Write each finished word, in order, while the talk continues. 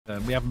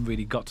We haven't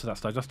really got to that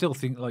stage. I still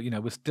think, like,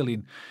 we're still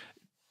in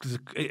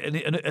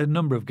a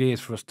number of gears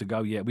for us to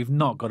go yet. We've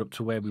not got up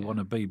to where we want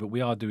to be, but we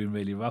are doing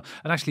really well.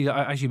 And actually,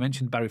 as you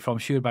mentioned, Barry Fry, I'm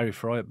sure Barry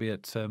Fry will be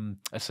at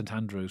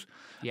St.Andrews.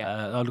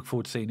 Yeah. I look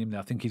forward to seeing him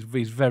there. I think he's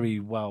very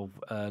well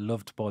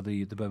loved by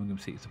the Birmingham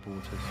City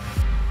supporters.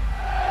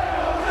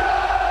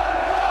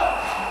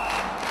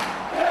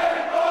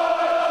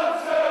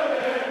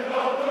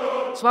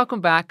 So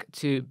welcome back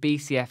to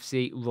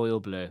BCFC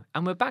Royal Blue,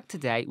 and we're back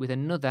today with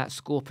another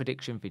score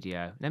prediction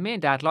video. Now, me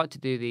and Dad like to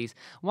do these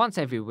once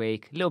every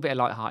week, a little bit of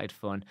light-hearted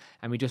fun,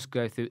 and we just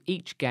go through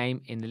each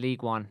game in the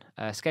League One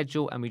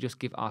schedule, and we just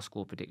give our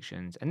score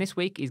predictions. And this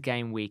week is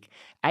game week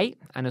 8,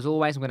 and as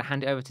always, I'm going to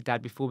hand it over to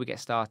Dad before we get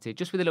started,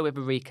 just with a little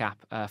bit of a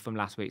recap from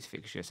last week's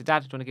fixture. So, Dad,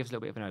 do you want to give us a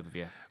little bit of an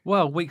overview?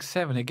 Well, week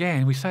 7,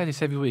 again, we say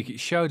this every week,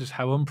 it showed us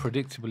how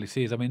unpredictable it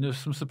is. I mean, there was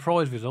some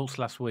surprise results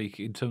last week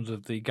in terms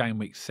of the game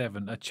week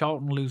 7.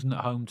 Charlton losing at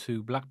home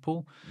to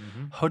Blackpool,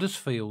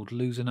 Huddersfield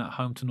losing at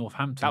home to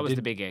Northampton. That was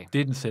the biggie.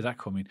 Didn't see that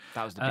coming.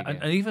 That was the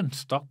biggie. And even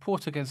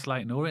Stockport against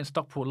Leyton Orient.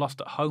 Stockport lost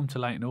at home to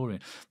Leyton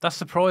Orient. That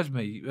surprised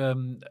me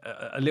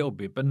a little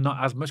bit, but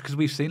not as much, because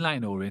we've seen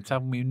Leyton Orient,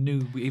 haven't we?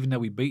 Knew, even though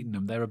we've beaten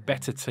them, they're a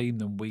better team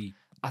than we.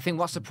 I think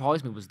what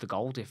surprised me was the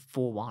goal diff,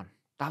 4-1.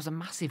 That was a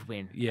massive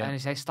win. Yeah. And you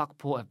say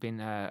Stockport have been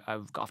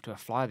got off to a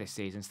flyer this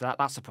season, so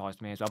that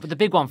surprised me as well. But the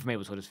big one for me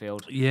was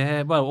Huddersfield.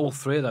 Yeah, well, all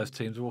three of those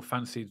teams were all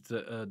fancied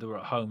that they were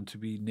at home to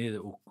be near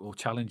or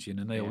challenging,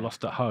 and they all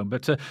lost at home.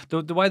 But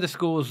the way the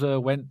scores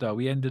went, though,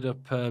 we ended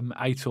up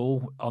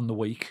 8-8 on the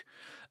week.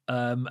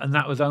 And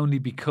that was only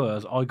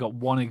because I got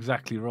one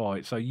exactly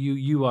right. So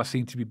you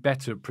seem to be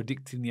better at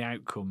predicting the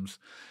outcomes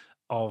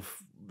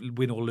of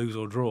win or lose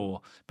or draw,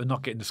 but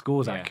not getting the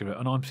scores accurate.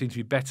 And I seem to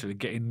be better at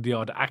getting the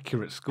odd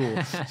accurate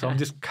score. So I'm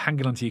just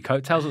hanging on to your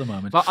coattails at the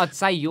moment. But I'd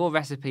say your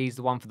recipe is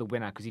the one for the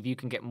winner, because if you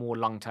can get more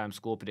long-term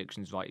score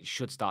predictions right, it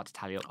should start to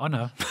tally up. I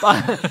know.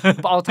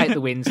 But I'll take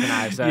the wins for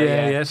now. So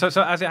yeah. So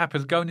as it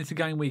happens, going into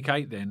game week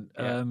 8 then,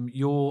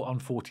 you're on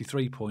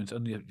 43 points,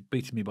 and you're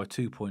beating me by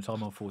 2 points.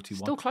 I'm on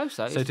 41. Still close,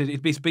 though. So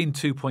it's been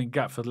 2-point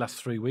gap for the last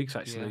 3 weeks,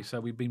 actually. Yeah. So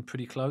we've been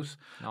pretty close.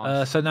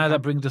 Nice. So now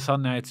that brings us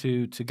on now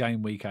to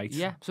game week 8.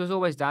 Yeah, so as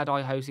always, Dad,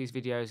 I host these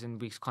videos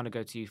and we kind of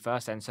go to you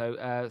first then.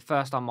 So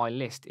first on my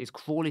list is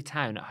Crawley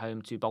Town at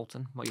home to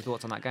Bolton. What are your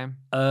thoughts on that game?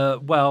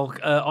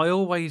 I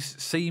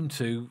always seem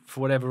to,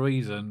 for whatever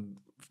reason,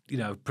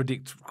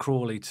 predict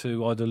Crawley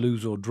to either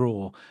lose or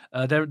draw.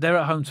 They're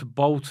at home to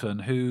Bolton,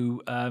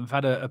 who have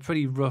had a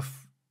pretty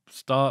rough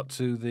start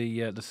to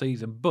the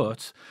season,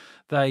 but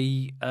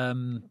they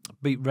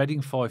beat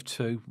Reading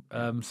 5-2.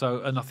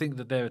 And I think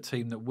that they're a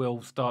team that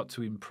will start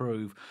to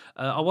improve.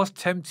 I was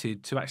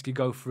tempted to actually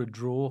go for a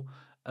draw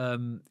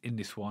in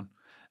this one,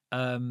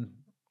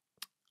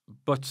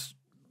 but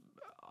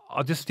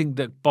I just think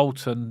that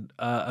Bolton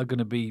are going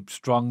to be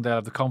strong. They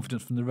have the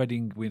confidence from the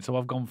Reading win, so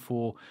I've gone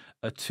for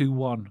a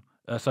 2-1.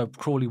 So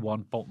Crawley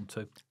 1, Bolton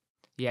 2.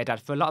 Yeah,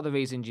 Dad, for a lot of the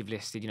reasons you've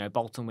listed,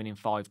 Bolton winning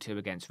 5-2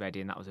 against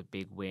Reading, that was a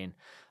big win.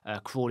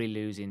 Crawley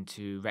losing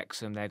to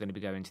Wrexham, they're going to be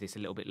going into this a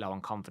little bit low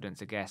on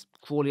confidence, I guess.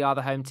 Crawley are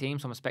the home team,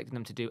 so I'm expecting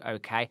them to do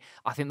okay.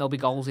 I think there'll be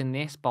goals in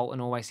this.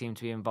 Bolton always seem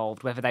to be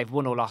involved. Whether they've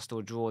won or lost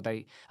or draw,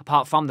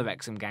 apart from the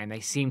Wrexham game, they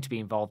seem to be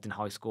involved in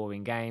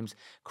high-scoring games.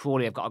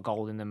 Crawley have got a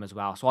goal in them as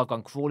well. So I've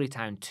gone Crawley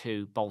Town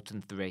 2,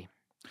 Bolton 3.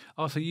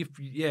 Oh, so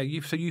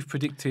you've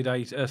predicted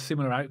a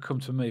similar outcome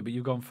to me, but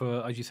you've gone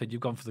for, as you said,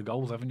 you've gone for the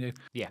goals, haven't you?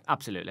 Yeah,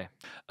 absolutely.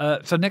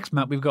 So next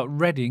map, we've got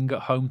Reading at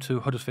home to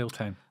Huddersfield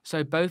Town.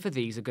 So both of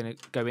these are going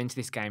to go into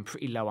this game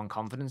pretty low on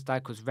confidence,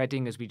 Dad, because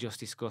Reading, as we just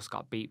discussed,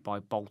 got beat by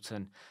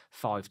Bolton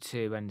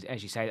 5-2. And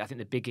as you say, I think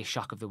the biggest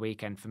shock of the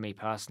weekend for me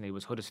personally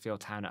was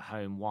Huddersfield Town at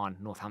home 1,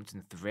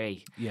 Northampton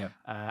 3. Yeah.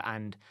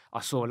 And I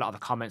saw a lot of the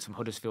comments from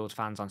Huddersfield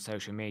fans on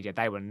social media.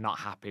 They were not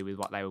happy with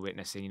what they were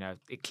witnessing.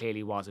 It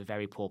clearly was a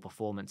very poor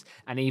performance.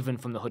 And even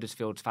from the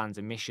Huddersfield fans'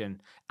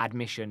 admission,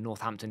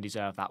 Northampton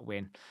deserved that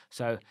win.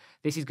 So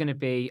this is going to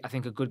be, I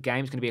think, a good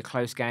game. It's going to be a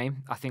close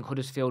game. I think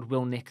Huddersfield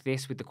will nick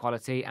this with the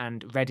quality,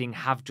 and Reading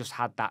have just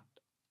had that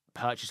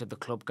purchase of the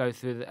club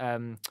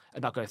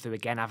not go through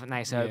again, haven't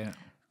they? So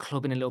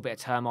club in a little bit of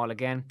turmoil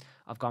again.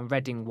 I've gone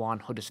Reading 1,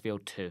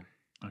 Huddersfield 2.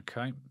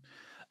 Okay.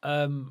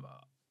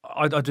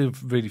 I do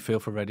really feel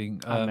for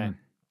Reading.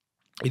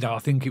 I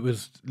think it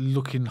was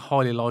looking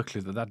highly likely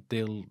that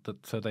deal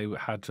that they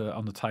had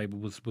on the table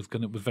was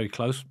very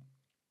close.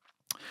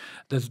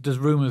 There's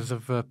rumours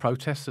of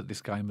protests at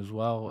this game as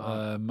well,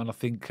 and I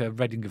think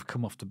Reading have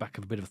come off the back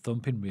of a bit of a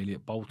thumping really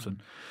at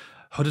Bolton.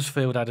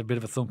 Huddersfield had a bit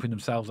of a thumping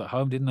themselves at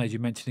home, didn't they? As you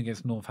mentioned,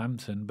 against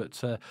Northampton.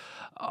 But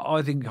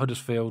I think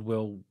Huddersfield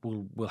will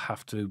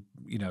have to,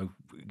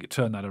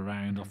 turn that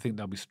around. I think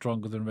they'll be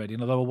stronger than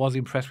Reading. Although I was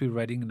impressed with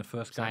Reading in the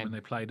first game when they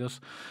played us,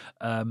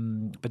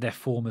 but their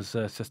form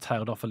has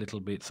tailed off a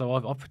little bit. So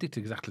I've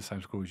predicted exactly the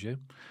same score as you.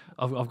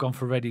 I've gone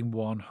for Reading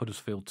 1,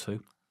 Huddersfield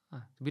 2.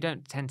 We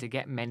don't tend to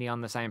get many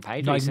on the same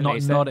page. No, recently,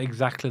 not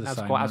exactly the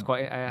same. That's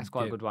quite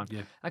a good one.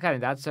 Yeah. Okay then,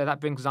 Dad. So that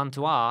brings us on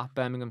to our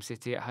Birmingham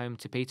City at home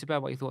to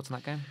Peterborough. What are your thoughts on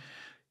that game?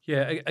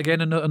 Yeah,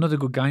 again, another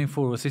good game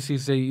for us. This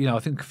is I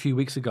think a few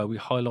weeks ago we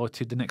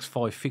highlighted the next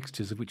 5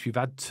 fixtures, of which we've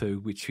had 2,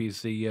 which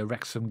is the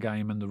Wrexham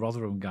game and the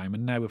Rotherham game,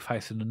 and now we're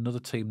facing another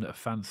team that are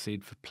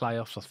fancied for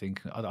playoffs. I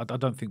think I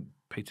don't think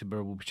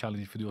Peterborough will be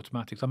challenging for the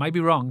automatics. I may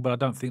be wrong, but I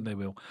don't think they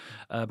will.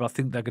 But I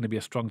think they're going to be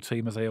a strong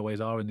team, as they always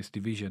are in this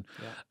division.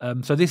 Yeah.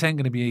 So this ain't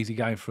going to be an easy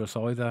game for us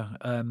either.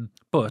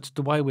 But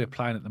the way we're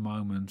playing at the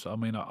moment, I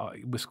mean,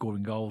 we're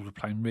scoring goals, we're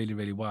playing really,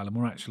 really well, and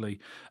we're actually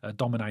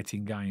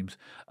dominating games.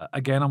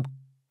 Again,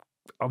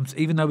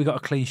 even though we got a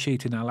clean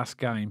sheet in our last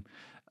game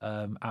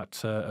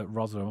at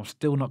Rotherham, I'm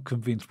still not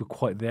convinced we're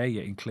quite there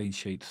yet in clean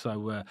sheets.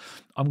 So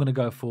I'm going to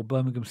go for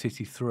Birmingham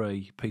City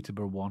 3,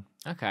 Peterborough 1.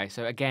 Okay,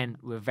 so again,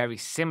 we're very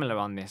similar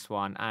on this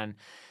one, and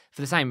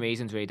for the same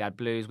reasons, really, Dad.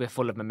 Blues, we're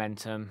full of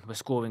momentum. We're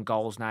scoring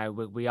goals now.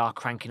 We are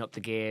cranking up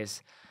the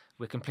gears.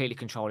 We're completely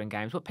controlling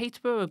games. But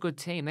Peterborough are a good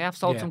team. They have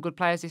sold some good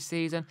players this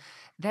season.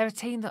 They're a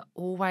team that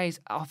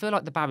always, I feel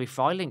like the Barry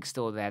Fry link's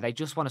still there. They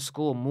just want to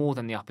score more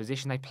than the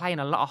opposition. They play in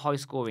a lot of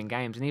high-scoring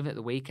games, and even at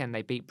the weekend,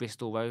 they beat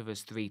Bristol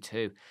Rovers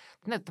 3-2.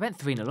 They went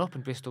 3-0 up,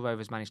 and Bristol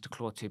Rovers managed to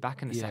claw 2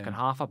 back in the second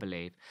half, I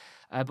believe.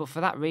 But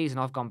for that reason,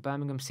 I've gone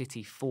Birmingham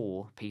City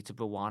 4,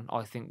 Peterborough 1.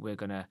 I think we're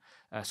going to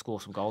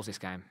score some goals this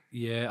game.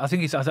 Yeah, I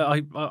think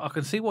I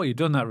can see why you've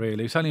done that,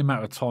 really. It's only a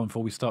matter of time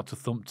before we start to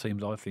thump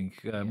teams, I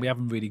think. We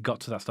haven't really got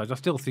to that stage. I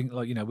still think,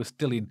 we're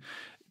still in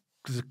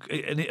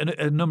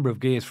a number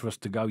of gears for us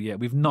to go yet.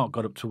 We've not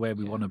got up to where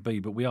we want to be,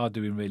 but we are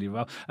doing really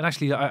well. And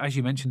actually, as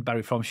you mentioned,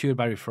 Barry Fry, I'm sure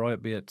Barry Fry will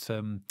be at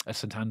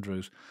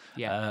St.Andrews.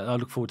 I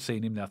look forward to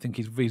seeing him there. I think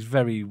he's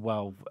very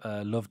well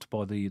loved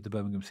by the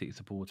Birmingham City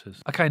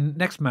supporters. Okay,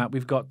 next match,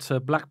 we've got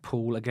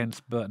Blackpool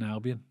against Burton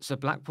Albion. So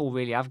Blackpool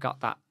really have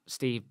got that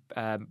Steve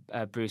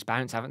Bruce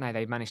bounce, haven't they?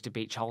 They managed to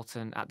beat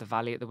Charlton at the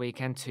Valley at the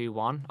weekend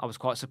 2-1. I was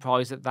quite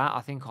surprised at that.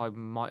 I think I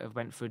might have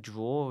went for a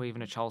draw or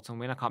even a Charlton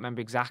win. I can't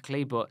remember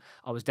exactly, but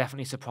I was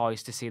definitely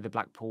surprised to see the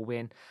Blackpool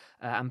win.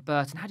 And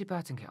Burton, how did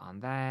Burton get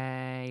on?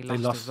 They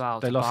lost as well.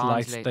 They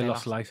lost late. They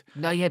lost late.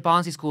 No, yeah,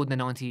 Barnsley scored in the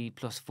 90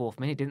 plus 4th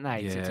minute, didn't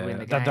they? Yeah, to win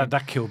the game.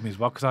 That killed me as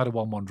well because I had a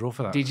 1-1 draw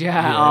for that. Did you?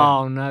 Yeah.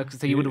 Oh, no.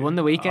 So you would have won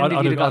the weekend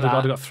if you'd have got that.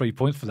 I'd have got 3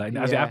 points for that.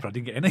 As it happened, I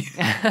didn't get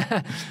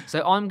any.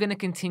 So I'm going to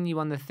continue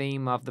on the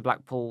theme of the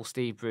Blackpool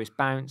Steve Bruce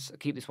bounce.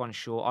 Keep this one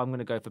short. I'm going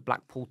to go for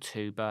Blackpool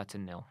 2,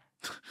 Burton 0.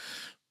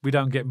 We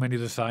don't get many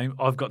the same.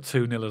 I've got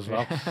 2-0 as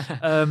well.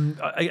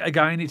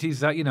 Again, it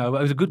is that, it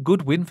was a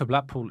good win for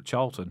Blackpool at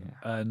Charlton.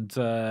 Yeah. And,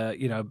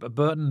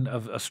 Burton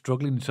are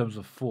struggling in terms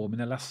of form. In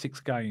their last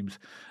 6 games,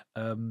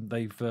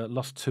 they've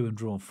lost 2 and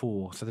drawn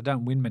 4. So they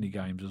don't win many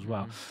games as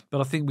well. But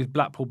I think with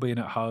Blackpool being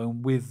at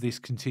home, with this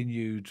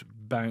continued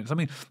bounce, I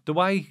mean, the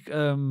way,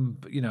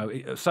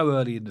 so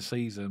early in the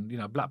season,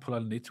 Blackpool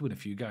only need to win a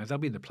few games. They'll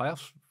be in the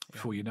playoffs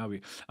before you know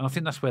it. And I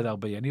think that's where they'll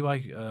be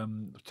anyway,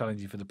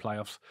 challenging for the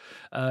playoffs.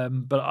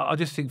 But I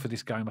just think for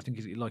this game, I think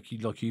like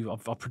you,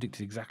 I've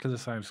predicted exactly the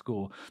same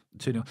score,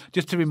 2-0.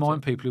 Just to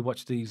remind people who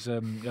watch these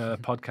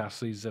podcasts,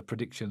 these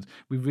predictions,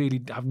 we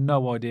really have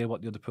no idea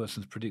what the other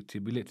person's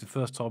predicted. The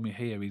first time we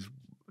hear is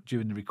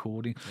during the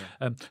recording.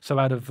 Yeah. So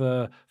out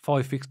of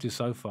 5 fixtures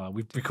so far,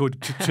 we've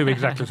recorded 2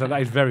 exactly, so that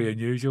is very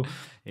unusual.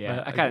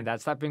 Yeah, okay,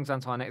 Dad, so that brings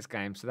on to our next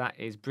game. So that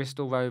is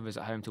Bristol Rovers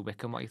at home to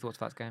Wycombe. What are your thoughts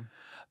about that game?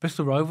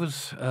 Bristol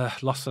Rovers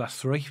lost the last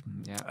 3.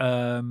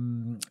 Yeah.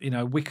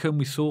 Wycombe,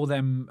 we saw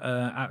them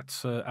at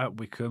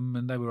Wycombe,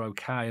 and they were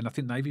okay, and I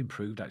think they've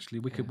improved actually.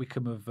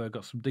 Wycombe have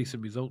got some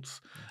decent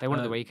results. They won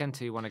at the weekend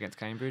 2-1 against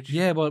Cambridge.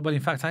 Yeah, well,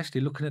 in fact,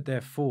 actually looking at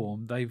their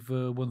form, they've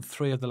won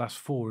 3 of the last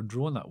 4 and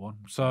drawn that one.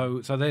 So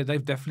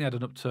they've definitely had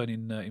an upturn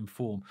in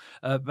form.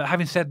 But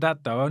having said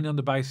that, though, only on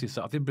the basis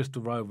that I think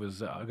Bristol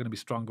Rovers are going to be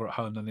stronger at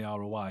home than they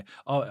are away.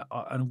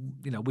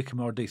 And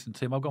Wycombe are a decent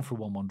team. I've gone for a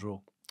 1-1 draw.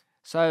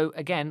 So,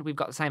 again, we've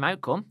got the same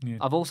outcome. Yeah.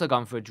 I've also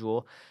gone for a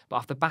draw, but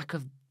off the back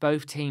of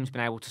both teams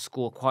being able to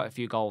score quite a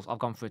few goals, I've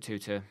gone for a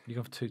 2-2. You've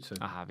gone for 2-2?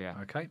 I have, yeah.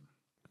 Okay.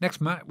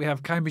 Next match, we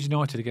have Cambridge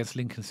United against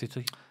Lincoln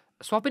City.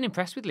 So I've been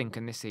impressed with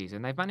Lincoln this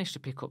season. They've managed to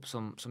pick up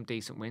some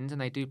decent wins,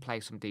 and they do play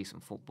some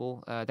decent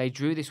football. They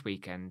drew this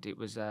weekend. It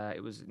was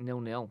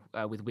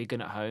 0-0 with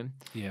Wigan at home.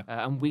 Yeah.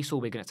 And we saw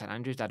Wigan at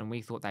St.Andrews, Dad, and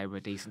we thought they were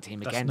a decent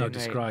team again. That's no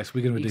disgrace.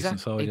 Wigan were a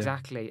decent side.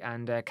 Exactly.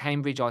 And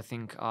Cambridge, I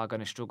think, are going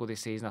to struggle this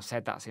season. I've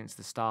said that since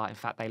the start. In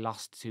fact, they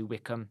lost to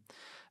Wycombe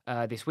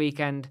this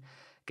weekend.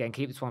 Again,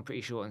 keep this one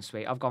pretty short and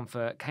sweet. I've gone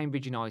for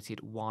Cambridge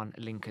United 1,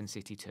 Lincoln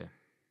City 2.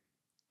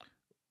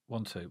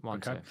 1-2. 1-2.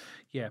 Okay.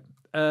 Yeah.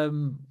 I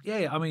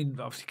mean,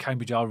 obviously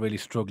Cambridge are really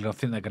struggling. I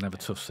think they're going to have a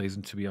tough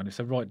season, to be honest.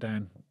 They're right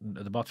down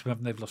at the bottom,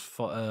 haven't they? They've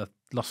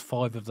lost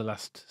 5 of the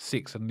last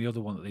 6, and the other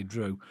one that they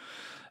drew.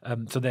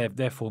 So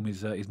their form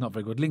is not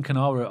very good. Lincoln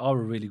are a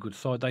really good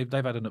side. They've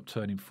had an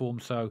upturn in form.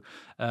 So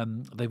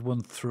they've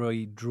won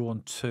 3,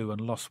 drawn 2,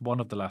 and lost 1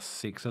 of the last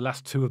 6. The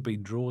last 2 have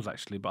been draws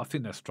actually, but I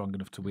think they're strong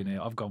enough to win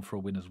here. I've gone for a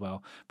win as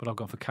well, but I've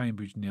gone for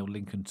Cambridge 0,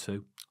 Lincoln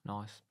 2.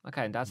 Nice.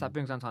 Okay, and that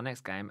brings on to our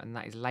next game, and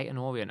that is Leyton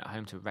Orient at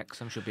home to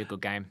Wrexham. Should be a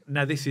good game. Now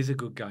Now, this is a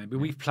good game, but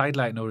we've played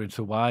Leyton Orient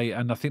away,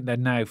 and I think they're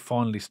now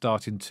finally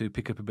starting to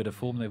pick up a bit of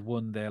form. They've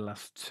won their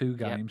last 2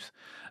 games.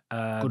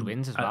 Good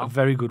wins as well.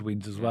 Very good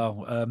wins as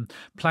well.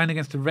 Playing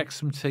against a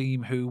Wrexham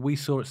team who we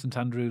saw at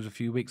St.Andrews a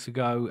few weeks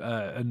ago,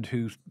 and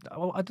who's,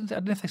 I don't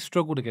know if they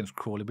struggled against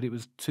Crawley, but it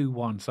was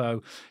 2-1,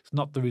 so it's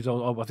not the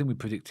result. I think we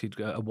predicted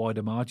a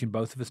wider margin,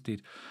 both of us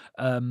did.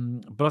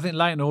 But I think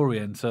Leyton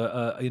Orient,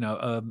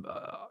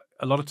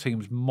 a lot of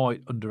teams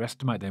might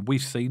underestimate them.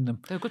 We've seen them.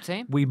 They're a good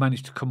team. We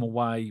managed to come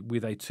away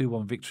with a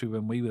 2-1 victory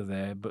when we were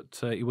there, but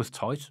it was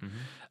tight.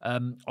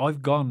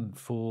 I've gone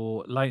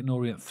for Leyton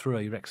Orient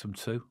 3, Wrexham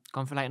 2.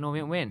 Gone for Leyton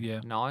Orient win? Yeah.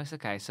 Nice,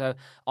 okay. So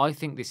I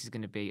think this is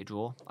going to be a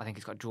draw. I think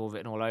it's got draw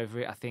written all over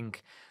it. I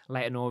think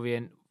Leyton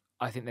Orient,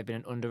 I think they've been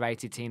an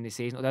underrated team this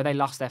season. Although they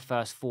lost their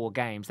first 4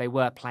 games, they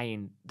were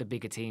playing the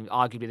bigger teams,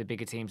 arguably the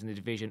bigger teams in the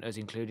division, as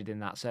included in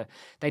that. So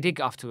they did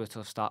get off to a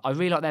tough start. I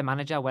really like their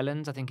manager,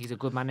 Wellens. I think he's a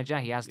good manager.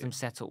 He has them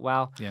set up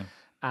well. Yeah.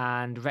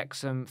 And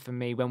Wrexham, for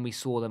me, when we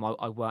saw them,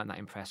 I weren't that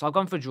impressed. So I've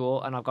gone for a draw,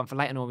 and I've gone for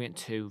Leyton Orient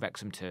 2,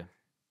 Wrexham 2.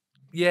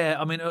 Yeah,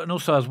 I mean, and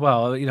also as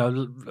well,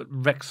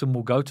 Wrexham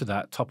will go to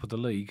that top of the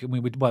league. I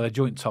mean, they're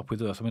joint top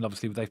with us. I mean,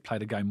 obviously they've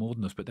played a game more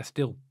than us, but they're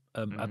still,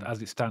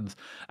 as it stands,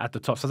 at the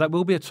top. So that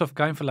will be a tough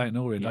game for Leyton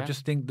Orient. Yeah. I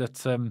just think that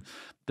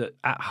that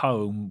at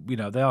home,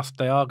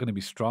 they are going to be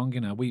strong.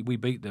 We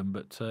beat them,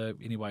 but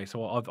anyway,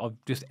 so I've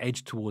just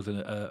edged towards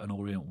an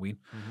Orient win.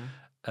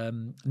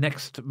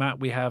 Next, Matt,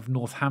 we have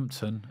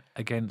Northampton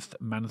against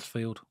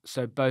Mansfield.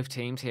 So both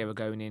teams here are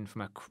going in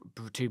from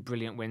 2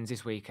 brilliant wins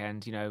this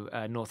weekend.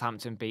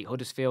 Northampton beat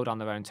Huddersfield on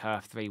their own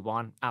turf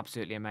 3-1.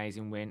 Absolutely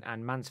amazing win.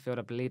 And Mansfield,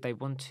 I believe they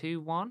won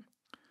 2-1.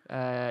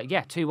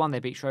 2-1. They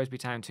beat Shrewsbury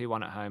Town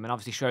 2-1 at home. And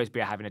obviously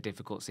Shrewsbury are having a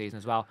difficult season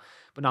as well.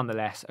 But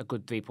nonetheless, a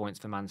good 3 points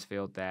for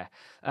Mansfield there.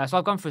 So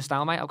I've gone for a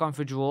stalemate. I've gone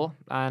for a draw.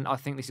 And I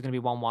think this is going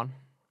to be 1-1.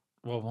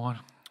 1-1.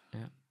 Yeah.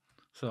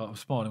 So I'm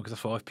smiling because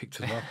that's what I've picked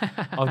as well.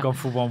 I've gone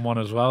for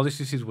 1-1 as well. This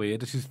is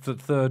weird. This is the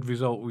third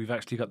result we've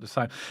actually got the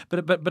same.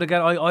 But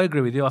again, I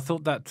agree with you. I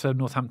thought that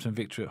Northampton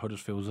victory at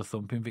Huddersfield was a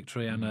thumping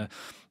victory, and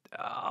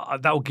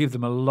that will give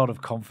them a lot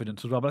of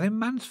confidence as well. But I think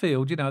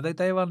Mansfield,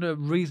 they're under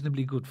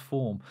reasonably good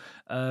form.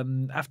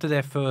 After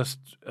their first,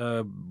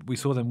 we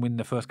saw them win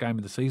their first game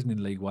of the season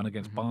in League One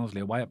against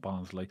Barnsley, away at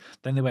Barnsley.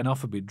 Then they went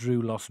off a bit,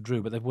 drew,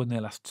 but they've won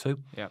their last 2.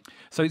 Yeah.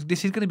 So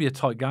this is going to be a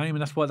tight game,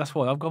 and that's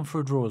why I've gone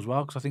for a draw as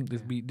well, because I think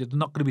there's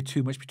not going to be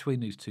too much between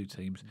these 2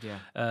 teams. Yeah.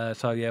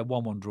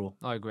 1-1 draw.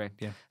 I agree.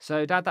 Yeah.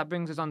 So, Dad, that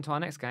brings us on to our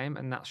next game,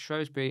 and that's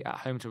Shrewsbury at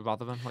home to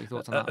Rotherham. What are your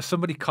thoughts on that?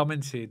 Somebody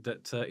commented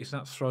that it's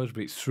not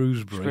Shrewsbury, it's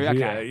Shrewsbury.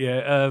 Okay.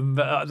 Yeah.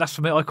 But that's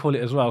for me. I call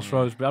it as well,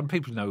 Shrewsbury. And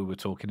people know who we're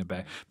talking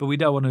about, but we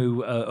don't want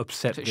to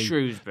upset the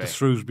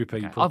Shrewsbury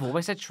people. Okay. I've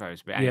always said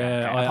Shrewsbury. Anyway,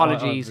 yeah. okay.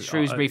 Apologies,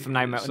 Shrewsbury from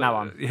now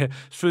on. Yeah,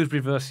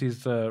 Shrewsbury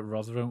versus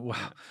Rotherham. Well,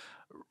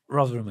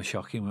 Rotherham are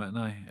shocking, weren't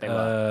they? They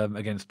were.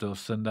 Against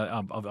us. And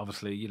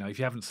obviously, if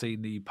you haven't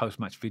seen the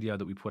post-match video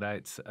that we put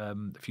out a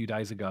few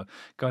days ago,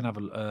 go and have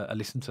a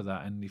listen to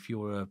that. And if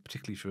you're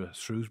particularly if you're a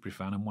Shrewsbury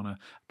fan and want to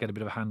get a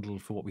bit of a handle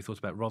for what we thought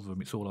about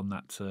Rotherham, it's all on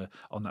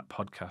that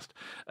podcast.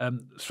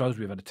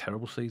 Shrewsbury have had a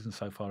terrible season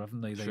so far, haven't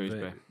they?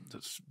 Shrewsbury.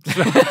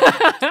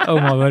 Oh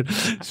my word,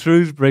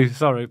 Shrewsbury.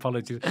 Sorry,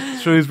 apologies.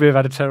 Shrewsbury have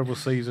had a terrible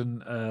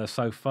season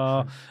so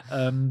far.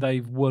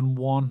 They've won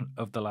 1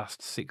 of the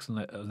last 6,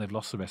 and they've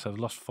lost the rest. So they've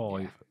lost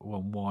 5,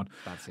 1-1.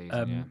 Bad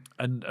season,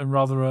 and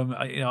Rotherham,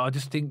 I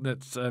just think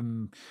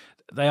that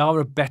they are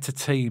a better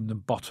team than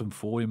bottom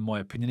 4, in my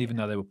opinion, even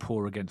though they were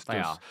poor against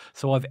us. Are.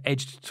 So I've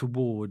edged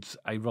towards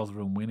a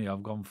Rotherham win.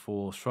 I've gone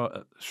for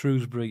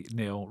Shrewsbury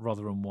 0,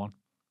 Rotherham 1.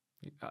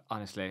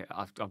 Honestly,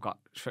 I've got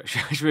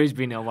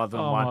Shrewsbury 0,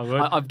 Rotherham 1.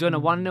 My I've done a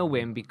 1-0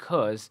 win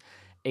because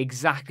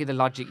exactly the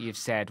logic you've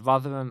said.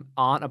 Rotherham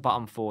aren't a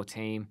bottom 4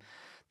 team.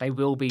 They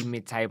will be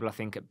mid-table, I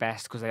think, at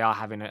best, because they are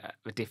having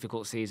a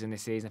difficult season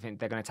this season. I think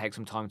they're going to take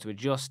some time to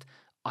adjust.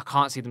 I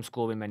can't see them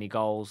scoring many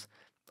goals.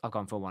 I've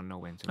gone for a 1-0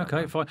 win.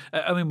 Okay, fine.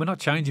 I mean, we're not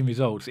changing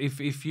results.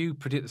 If you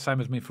predict the same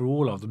as me for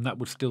all of them, that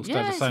would still stay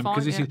the same,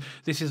 because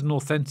this is an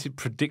authentic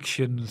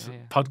predictions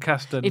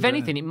podcast. And, if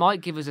anything, it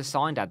might give us a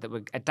sign, Dad, that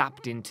we're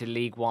adapting to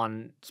League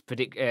One to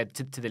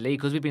the league,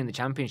 because we've been in the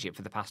Championship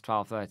for the past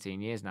 12, 13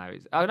 years now.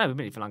 We've been in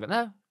it for longer.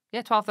 No,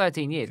 12,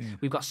 13 years. Yeah.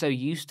 We've got so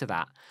used to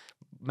that.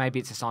 Maybe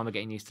it's a sign we're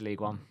getting used to League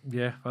One.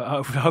 Yeah,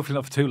 hopefully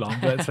not for too long,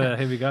 but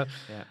here we go.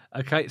 Yeah.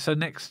 Okay, so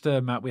next,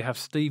 Matt, we have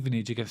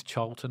Stevenage against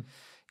Charlton.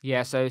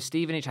 Yeah, so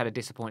Stevenage had a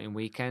disappointing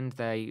weekend.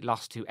 They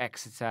lost to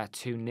Exeter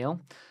 2-0,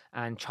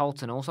 and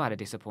Charlton also had a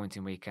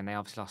disappointing weekend. They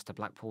obviously lost to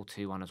Blackpool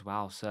 2-1 as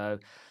well. So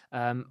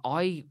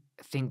I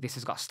think this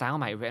has got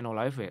stalemate written all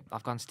over it.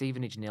 I've gone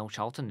Stevenage 0,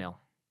 Charlton 0.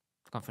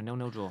 I've gone for a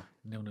 0-0 draw.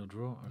 0-0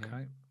 draw, okay.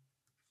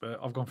 Yeah.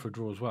 I've gone for a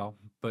draw as well,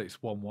 but it's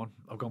 1-1.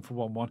 I've gone for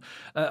 1-1.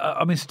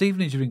 I mean,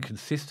 Stevenage are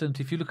inconsistent.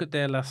 If you look at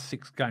their last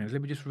 6 games,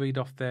 let me just read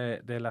off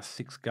their last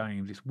 6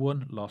 games. It's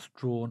 1, lost,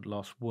 drawn,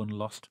 lost, 1,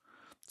 lost.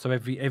 So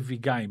every other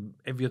game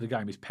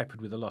is peppered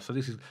with a loss. So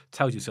this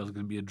tells you it's going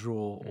to be a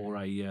draw or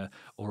a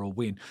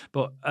win.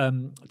 But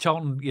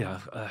Charlton,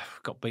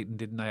 got beaten,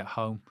 didn't they, at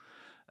home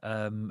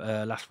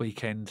last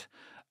weekend?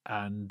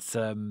 and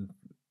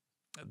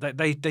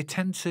they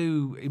tend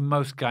to, in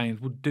most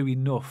games, would do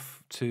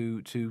enough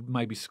to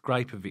maybe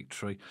scrape a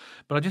victory.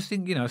 But I just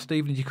think,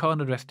 Stevenage, you can't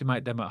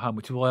underestimate them at home,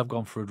 which is why I've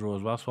gone for a draw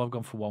as well. So I've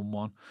gone for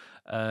 1-1.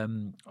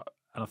 And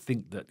I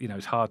think that,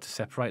 it's hard to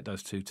separate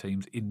those two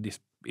teams in this.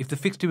 If the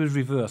fixture was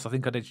reversed, I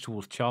think I'd edge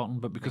towards Charlton,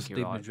 but because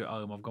Stevenage are at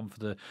home, I've gone for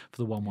the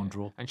 1-1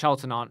 draw. And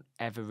Charlton aren't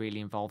ever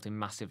really involved in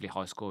massively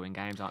high-scoring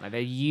games, aren't they?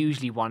 They're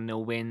usually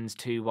 1-0 wins,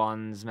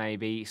 2-1s,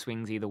 maybe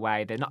swings either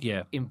way. They're not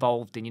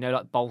involved in,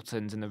 like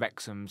Boltons and the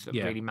Wrexhams,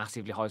 really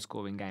massively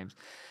high-scoring games.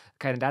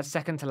 Okay, and Dad,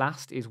 second to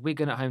last is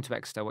Wigan at home to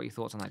Exeter. What are your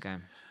thoughts on that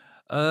game?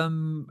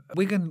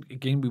 Wigan,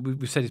 again,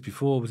 we've said this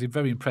before, was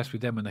very impressed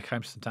with them when they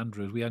came to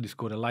St.Andrews. We only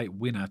scored a late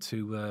winner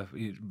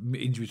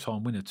injury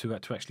time winner to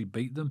actually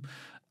beat them.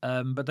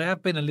 But they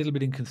have been a little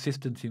bit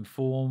inconsistent in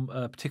form.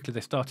 Particularly,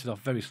 they started off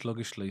very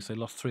sluggishly, so they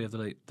lost 3 of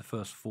the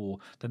first 4.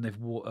 Then they've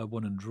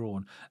won and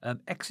drawn.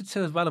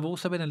 Exeter as well have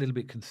also been a little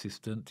bit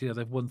consistent.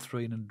 They've won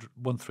 3 and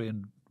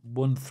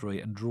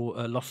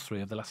lost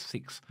 3 of the last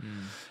 6.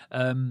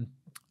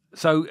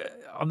 So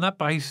on that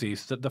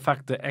basis, that the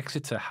fact that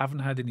Exeter haven't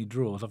had any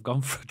draws, I've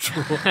gone for a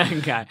draw.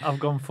 Okay. I've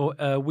gone for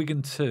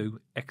Wigan 2,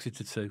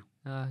 Exeter 2.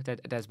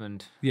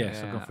 Desmond.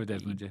 Yes, I've gone for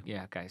Desmond,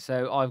 Yeah, okay.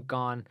 So I've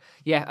gone...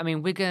 Yeah, I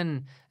mean,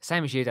 Wigan,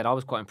 same as you, Dad, I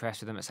was quite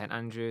impressed with them at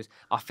St.Andrews.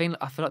 I feel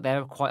like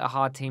they're quite a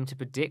hard team to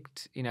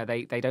predict.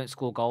 They don't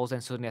score goals,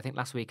 then suddenly, I think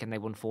last weekend they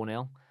won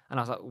 4-0. And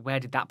I was like, where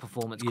did that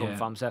performance come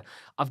from? So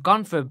I've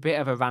gone for a bit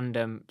of a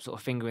random sort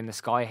of finger in the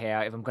sky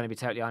here, if I'm going to be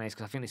totally honest,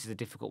 because I think this is a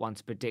difficult one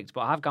to predict.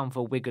 But I have gone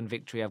for Wigan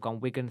victory. I've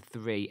gone Wigan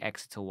 3,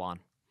 Exeter 1.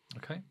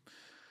 Okay.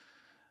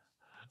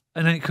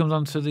 And then it comes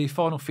on to the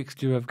final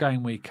fixture of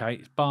game week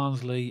 8. It's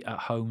Barnsley at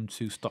home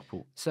to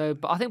Stockport.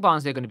 But I think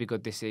Barnsley are going to be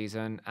good this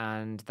season,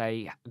 and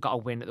they got a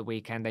win at the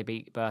weekend. They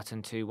beat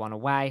Burton 2-1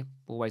 away.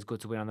 Always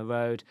good to win on the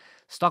road.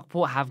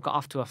 Stockport have got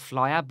off to a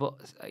flyer, but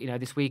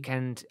this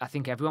weekend I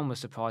think everyone was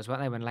surprised,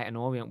 weren't they, when Leyton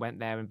Orient went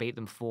there and beat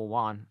them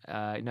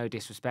 4-1. No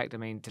disrespect, I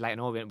mean, to Leyton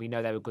Orient, we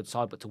know they're a good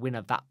side, but to win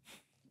of that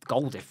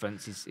goal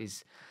difference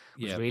was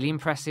really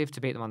impressive,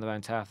 to beat them on their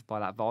own turf by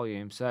that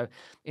volume. So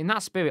in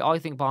that spirit, I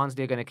think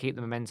Barnsley are going to keep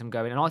the momentum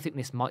going, and I think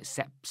this might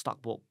set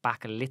Stockport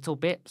back a little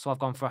bit. So I've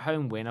gone for a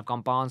home win. I've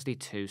gone Barnsley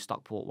 2,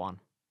 Stockport 1.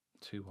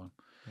 2-1.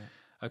 Yeah.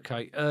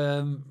 Okay.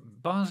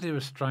 Barnsley are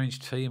a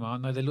strange team,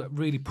 aren't they? They look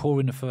really poor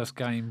in the first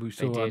game we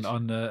saw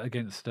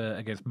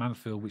against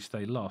Mansfield, which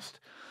they lost.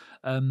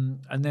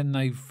 And then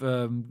they've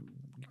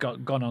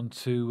gone on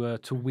to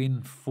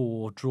win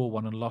 4, draw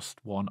 1 and lost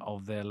 1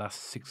 of their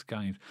last 6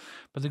 games.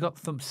 But they got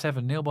thumped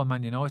 7-0 by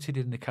Man United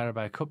in the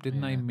Carabao Cup,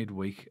 didn't they, in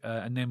midweek?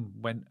 And then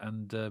went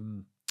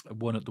and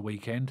won at the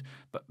weekend.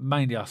 But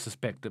mainly I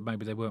suspect that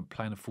maybe they weren't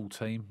playing a full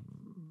team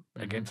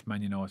against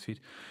Man United.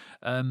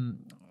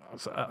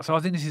 So I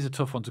think this is a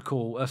tough one to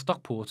call.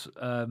 Stockport,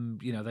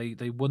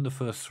 they won the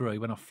first 3,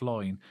 went off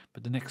flying,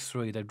 but the next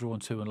 3 they've drawn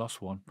 2 and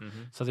lost 1.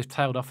 So they've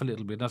tailed off a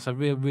little bit. That's a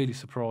really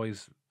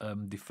surprise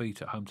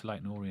defeat at home to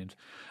Leyton Orient.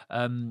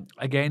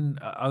 Again,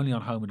 only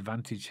on home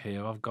advantage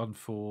here. I've gone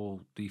for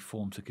the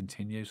form to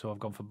continue, so I've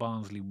gone for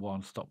Barnsley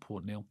 1,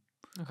 Stockport 0.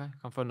 Okay,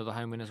 gone for another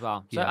home win as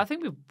well. So I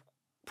think we've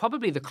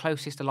probably the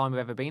closest align we've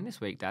ever been this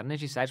week, Dad. And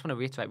as you say, I just want to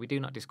reiterate, we do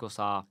not discuss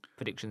our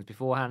predictions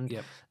beforehand.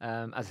 Yep.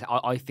 As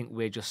I think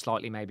we're just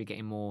slightly maybe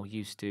getting more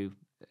used to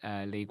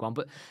League One.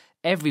 But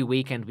every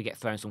weekend we get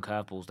thrown some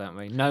curveballs, don't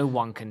we? No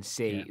one can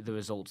see the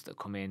results that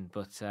come in.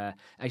 But as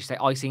you say,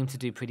 I seem to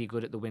do pretty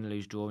good at the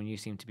win-lose draw, and you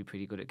seem to be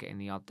pretty good at getting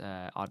the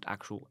odd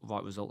actual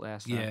right result there.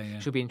 So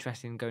should be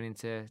interesting going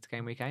into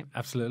game week 8.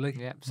 Absolutely.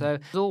 Yeah. So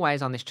as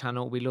always on this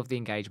channel, we love the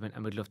engagement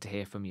and we'd love to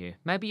hear from you.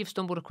 Maybe you've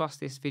stumbled across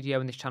this video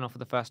and this channel for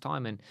the first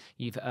time, and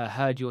you've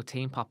heard your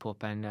team pop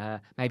up,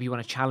 and maybe you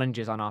want to challenge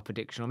us on our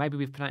prediction, or maybe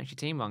we've pronounced your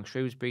team wrong,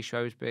 Shrewsbury.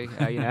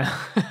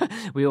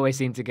 We always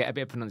seem to get a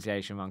bit of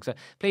pronunciation wrong. So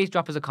please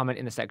drop us a comment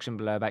in the section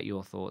below about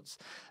your thoughts.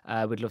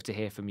 We'd love to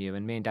hear from you,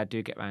 and me and Dad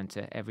do get round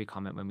to every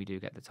comment when we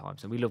do get the time,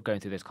 so we love going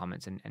through those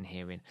comments and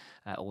hearing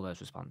all those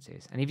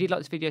responses. And if you'd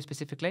like this video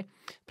specifically,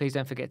 please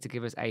don't forget to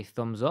give us a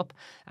thumbs up,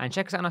 and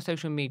check us out on our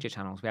social media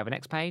channels. We have an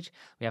X page,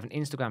 we have an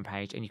Instagram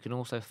page, and you can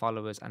also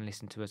follow us and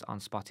listen to us on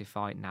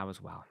Spotify now as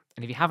well.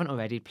 And if you haven't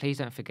already, please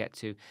don't forget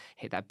to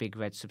hit that big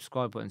red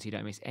subscribe button so you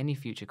don't miss any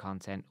future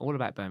content all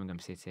about Birmingham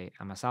City.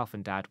 And myself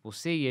and Dad will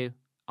see you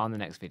on the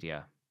next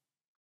video.